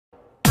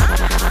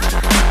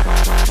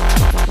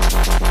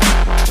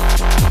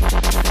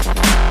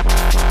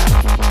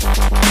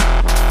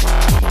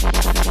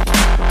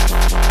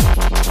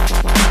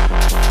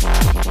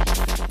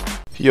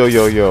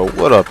Yo,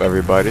 what up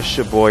everybody? It's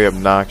your boy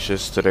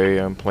Obnoxious. Today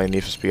I'm playing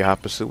Need for Speed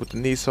Hot Pursuit with the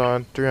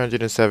Nissan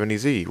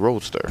 370Z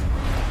Roadster.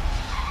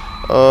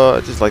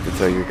 I just like to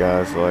tell you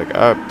guys, like,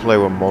 I play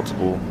with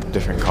multiple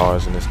different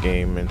cars in this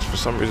game, and for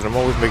some reason I'm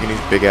always making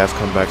these big ass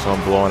comebacks, so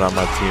I'm blowing out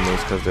my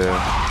teammates because they're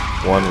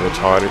 1,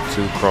 retarded,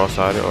 2,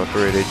 cross-eyed, or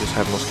 3, they just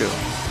have no skill.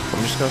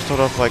 I'm just gonna start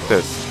off like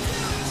this.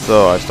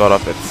 So I start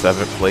off at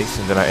 7th place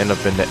and then I end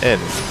up in the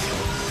end.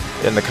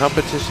 And the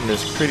competition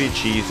is pretty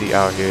cheesy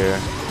out here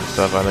and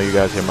stuff. I know you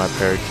guys hear my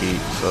parakeet,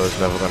 so it's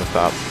never gonna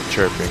stop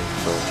chirping,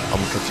 so I'm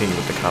gonna continue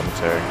with the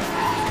commentary.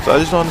 So I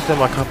just don't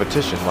understand my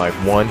competition. Like,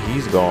 1,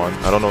 he's gone.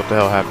 I don't know what the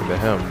hell happened to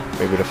him.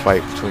 Maybe the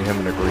fight between him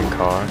and the green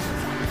car.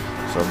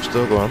 So I'm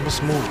still going. I'm a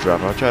smooth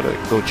driver. I try to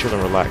go chill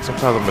and relax.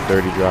 Sometimes I'm a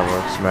dirty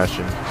driver,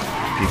 smashing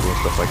people and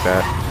stuff like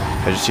that.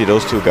 As you see,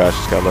 those 2 guys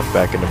just got left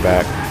back in the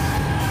back.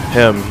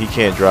 Him, he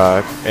can't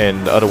drive,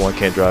 and the other one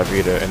can't drive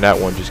either, and that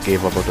one just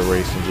gave up on the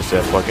race and just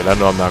said, fuck it, I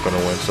know I'm not going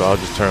to win, so I'll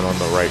just turn on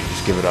the right and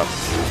just give it up.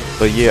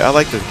 But yeah, I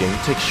like this game. You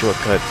take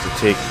shortcuts to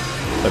take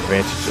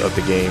advantage of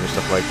the game and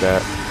stuff like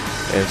that.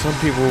 And some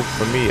people,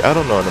 for me, I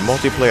don't know, in the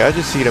multiplayer, I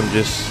just see them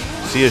just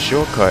see a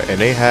shortcut,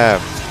 and they have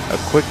a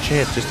quick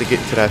chance just to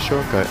get into that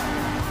shortcut,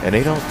 and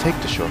they don't take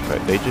the shortcut,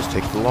 they just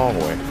take the long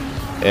way.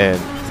 And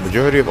the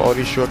majority of all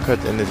these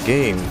shortcuts in this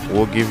game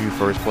will give you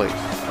first place,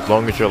 as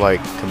long as you're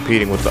like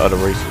competing with the other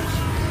racers.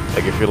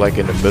 Like if you're like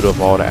in the middle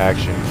of all the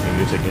action and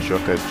you're taking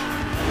shortcuts,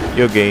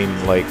 you'll gain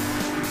like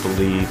the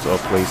leads or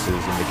places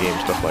in the game,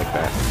 stuff like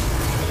that.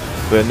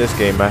 But in this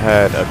game I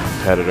had a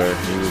competitor,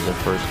 he was in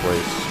first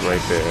place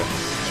right there,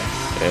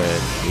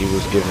 and he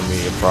was giving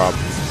me a problem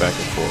back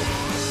and forth.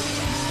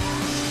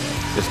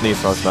 This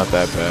Nissan's not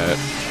that bad.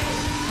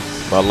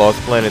 My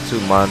Lost Planet 2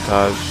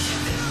 montage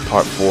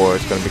Part 4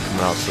 is going to be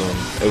coming out soon.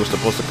 It was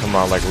supposed to come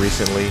out like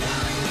recently,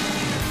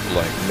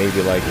 like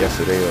maybe like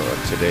yesterday or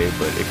today,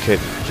 but it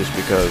couldn't just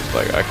because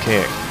like I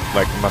can't,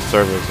 like my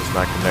servers is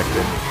not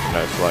connected, and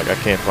that's like I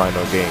can't find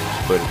no games,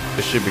 but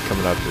it should be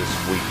coming out this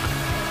week,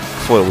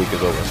 before the week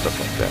is over and stuff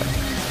like that.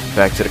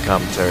 Back to the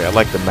commentary. I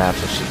like the maps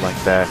and shit like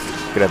that.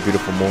 Look at that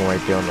beautiful moon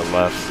right there on the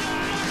left.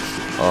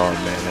 Oh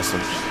man, it's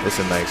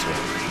a nice one.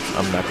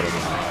 I'm not gonna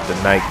lie. The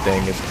night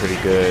thing is pretty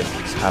good.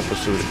 Hot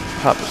Pursuit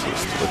is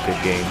still a good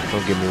game.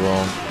 Don't get me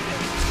wrong.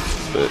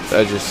 But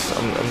I'm just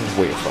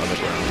waiting for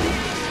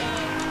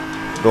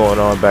underground. Going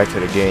on back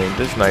to the game.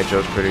 This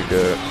Nitro's pretty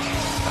good.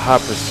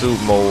 Hot Pursuit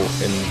mode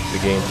in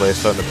the gameplay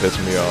is starting to piss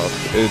me off.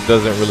 It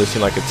doesn't really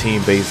seem like a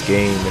team-based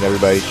game, and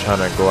everybody's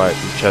trying to go at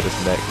each other's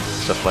neck,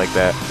 stuff like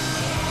that.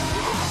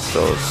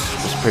 So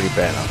it's pretty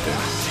bad out there.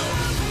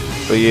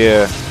 But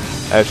yeah,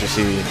 as you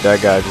see,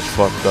 that guy just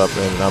fucked up,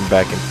 and I'm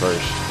back in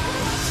first.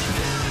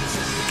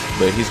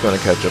 But he's gonna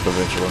catch up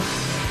eventually.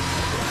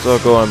 So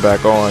going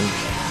back on,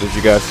 did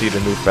you guys see the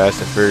new Fast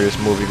and Furious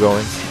movie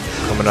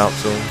coming out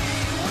soon?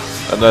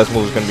 I know this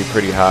movie's gonna be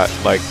pretty hot.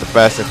 Like the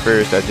Fast and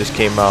Furious that just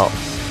came out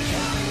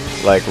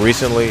like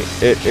recently,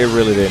 it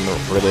really didn't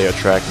really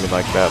attract me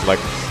like that. Like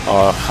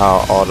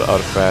how all the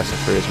other Fast and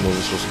Furious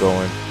movies was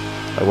going,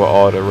 like with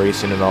all the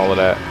racing and all of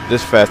that.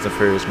 This Fast and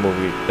Furious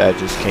movie that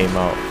just came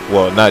out,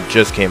 well, not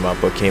just came out,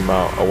 but came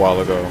out a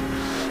while ago.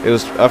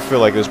 I feel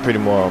like it was pretty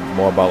more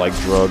about like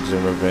drugs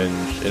and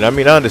revenge. And I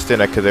mean, I understand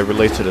that because it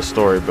relates to the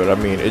story, but I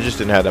mean, it just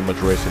didn't have that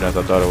much racing as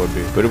I thought it would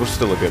be. But it was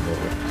still a good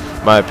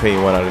movie. My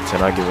opinion, 1 out of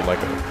 10. I give it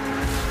like an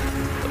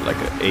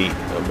 8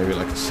 or maybe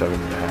like a 7.5.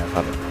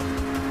 I don't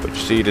know. But you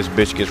see, this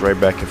bitch gets right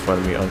back in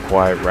front of me,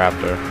 Unquiet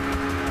Raptor.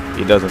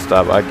 He doesn't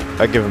stop.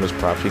 I give him his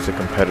props. He's a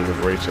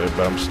competitive racer,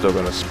 but I'm still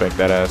gonna spank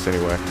that ass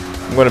anyway.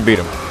 I'm gonna beat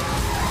him.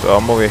 So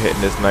I'm over here hitting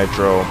this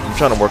nitro. I'm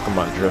trying to work on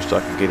my drift so I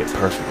can get it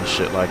perfect and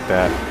shit like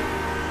that.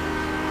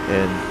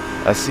 And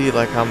I see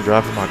like how I'm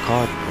driving my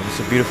car, and it's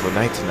a beautiful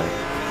night tonight.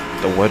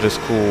 The weather's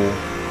cool.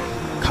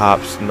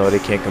 Cops, no, they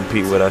can't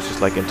compete with us,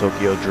 just like in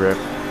Tokyo Drift.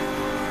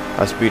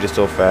 Our speed is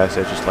so fast,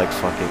 they're just like,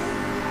 fuck it.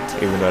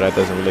 Even though that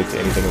doesn't relate to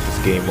anything with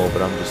this game mode,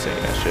 but I'm just saying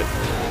that shit.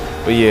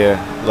 But yeah,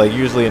 like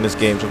usually in this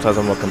game, sometimes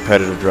I'm a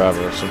competitive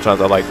driver.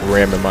 Sometimes I like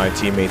ramming my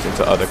teammates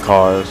into other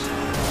cars,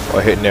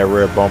 or hitting their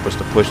rear bumpers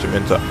to push them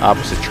into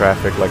opposite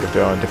traffic, like if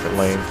they're on different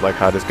lanes, like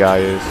how this guy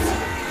is.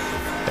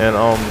 And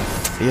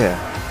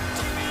yeah.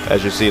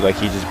 As you see, like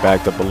he just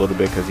backed up a little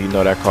bit because he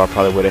know that car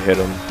probably would have hit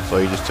him, so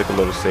he just took a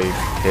little safe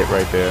hit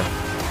right there.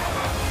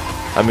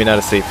 I mean, not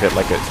a safe hit,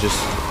 like just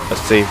a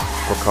safe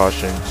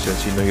precaution,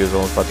 since he knew he was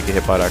almost about to get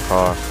hit by that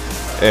car.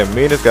 And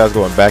me and this guy's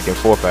going back and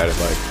forth at it.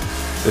 Like,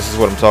 this is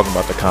what I'm talking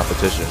about, the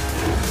competition.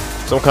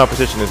 Some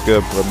competition is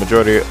good, but the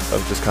majority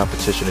of this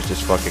competition is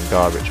just fucking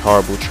garbage,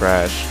 horrible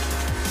trash.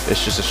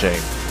 It's just a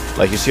shame.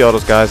 Like, you see all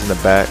those guys in the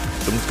back,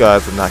 those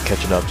guys are not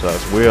catching up to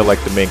us. We're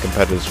like the main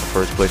competitors for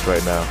first place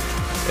right now.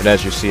 And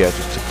as you see, I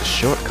just took the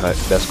shortcut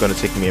that's going to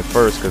take me in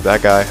first, because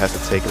that guy has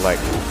to take like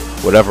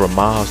whatever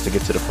miles to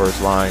get to the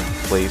first line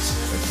place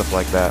and stuff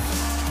like that.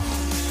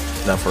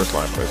 Not first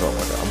line place, oh my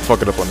god, I'm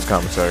fucking up on this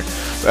commentary.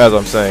 But as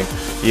I'm saying,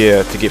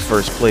 yeah, to get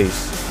first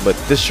place. But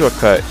this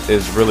shortcut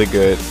is really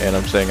good, and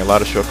I'm saying a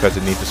lot of shortcuts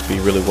that need to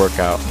speed really work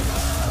out.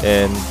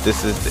 And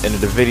this is the end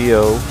of the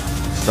video.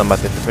 So I'm at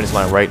the finish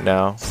line right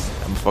now.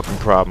 I'm a fucking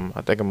problem.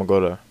 I think I'm gonna go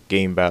to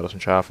game battles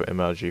and try out for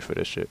MLG for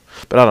this shit.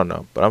 But I don't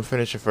know. But I'm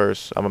finishing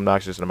first. I'm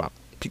Obnoxious and I'm out.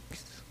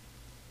 Peace.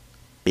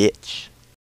 Bitch.